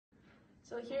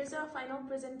So here's our final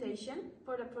presentation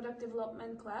for the product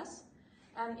development class,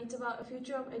 and it's about the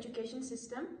future of education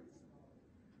system.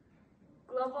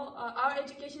 Our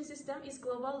education system is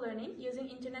global learning using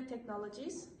internet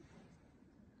technologies.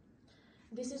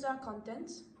 This is our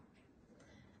content.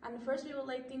 And first we would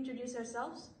like to introduce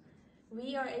ourselves.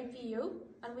 We are APU,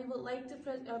 and we would like to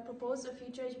propose a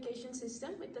future education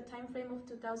system with the time frame of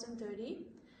 2030.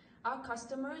 Our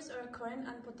customers are current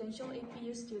and potential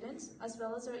APU students, as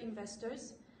well as our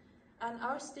investors. And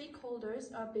our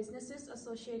stakeholders are businesses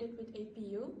associated with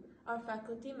APU, our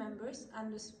faculty members,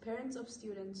 and the parents of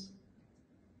students.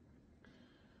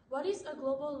 What is a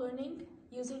global learning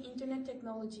using internet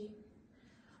technology?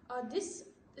 This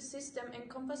system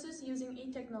encompasses using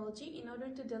e-technology in order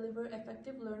to deliver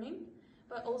effective learning,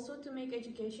 but also to make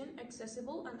education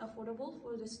accessible and affordable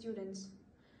for the students.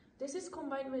 This is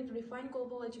combined with refined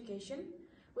global education,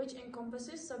 which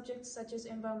encompasses subjects such as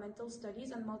environmental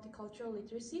studies and multicultural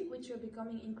literacy, which are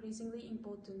becoming increasingly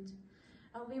important.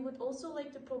 And we would also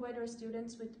like to provide our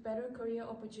students with better career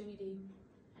opportunity.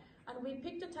 And we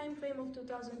picked the time frame of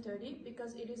 2030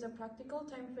 because it is a practical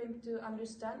time frame to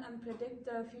understand and predict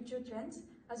the future trends,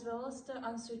 as well as the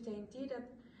uncertainty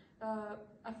that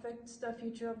affects the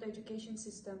future of the education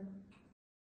system.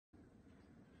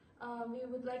 We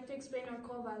would like to explain our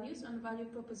core values and value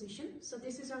proposition. So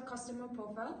this is our customer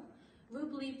profile. We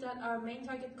believe that our main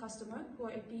target customer, who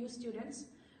are APU students,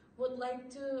 would like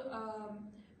to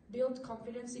build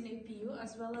confidence in APU,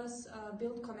 as well as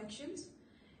build connections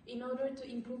in order to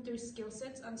improve their skill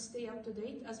sets and stay up to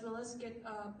date, as well as get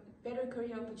a better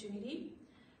career opportunity.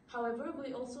 However,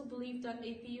 we also believe that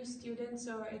APU students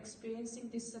are experiencing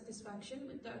dissatisfaction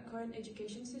with the current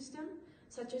education system,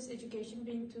 such as education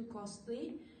being too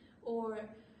costly or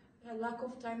a lack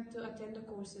of time to attend the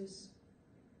courses.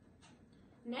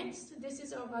 Next, this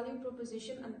is our value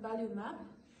proposition and value map.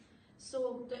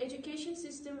 So the education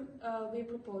system we're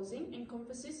proposing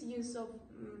encompasses use of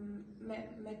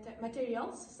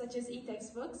materials such as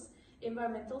e-textbooks,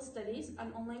 environmental studies,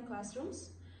 and online classrooms,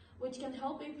 which can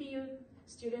help APU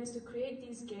students to create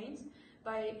these gains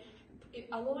by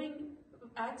allowing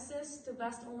access to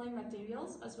vast online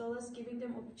materials, as well as giving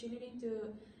them opportunity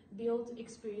to build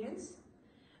experience.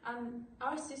 And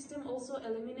our system also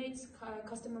eliminates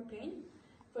customer pain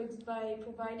by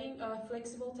providing a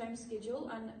flexible time schedule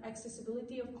and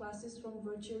accessibility of classes from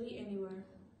virtually anywhere.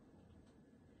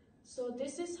 So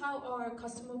this is how our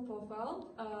customer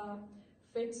profile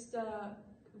fits the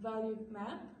value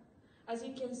map. As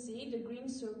you can see, the green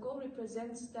circle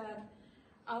represents that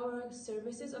our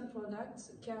services and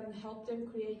products can help them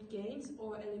create gains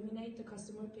or eliminate the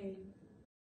customer pain.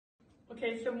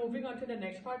 Okay, so moving on to the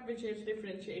next part, which is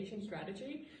differentiation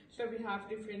strategy. So we have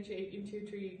differentiate into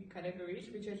three categories,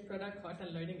 which is product, cost,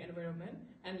 and learning environment,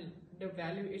 and the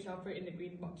value is offered in the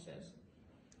green boxes.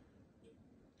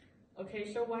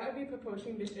 Okay, so why are we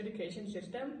proposing this education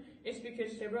system? It's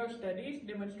because several studies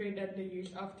demonstrate that the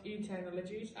use of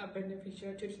e-technologies are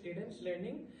beneficial to students'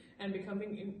 learning and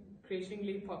becoming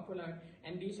increasingly popular,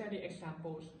 and these are the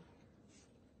examples.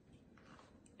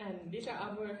 And these are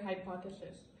our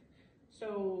hypotheses.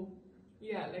 So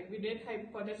yeah, like we did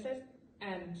hypothesis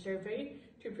and survey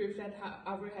to prove that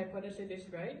our hypothesis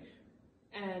is right,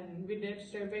 and we did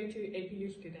survey to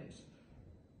APU students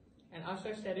and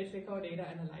also statistical data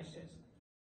analysis.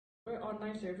 Our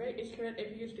online survey is clear that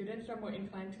APU students are more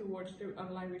inclined towards the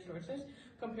online resources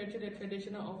compared to the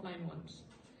traditional offline ones.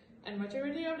 And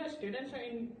majority of the students are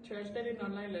interested in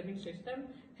online learning system,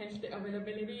 hence the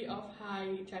availability of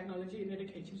high technology in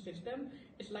education system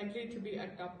is likely to be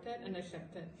adopted and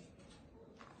accepted.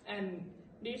 And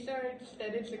these are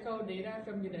statistical data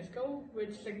from UNESCO,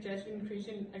 which suggests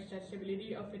increasing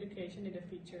accessibility of education in the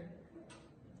future.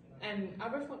 And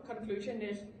our conclusion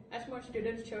is, as more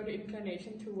students show the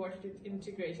inclination towards the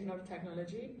integration of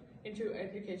technology into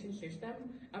education system,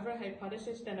 our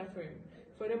hypothesis stand firm.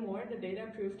 Furthermore, the data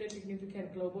proved the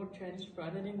significant global trends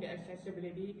broadening the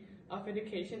accessibility of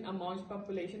education amongst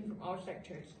population from all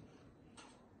sectors.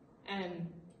 And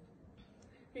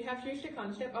we have used the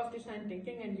concept of design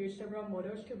thinking and used several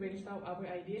models to brainstorm our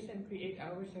ideas and create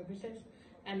our services.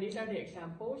 And these are the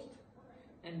examples.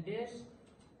 And this,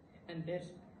 and this,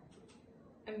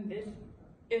 and this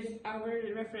is our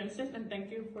references, and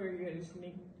thank you for your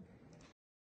listening.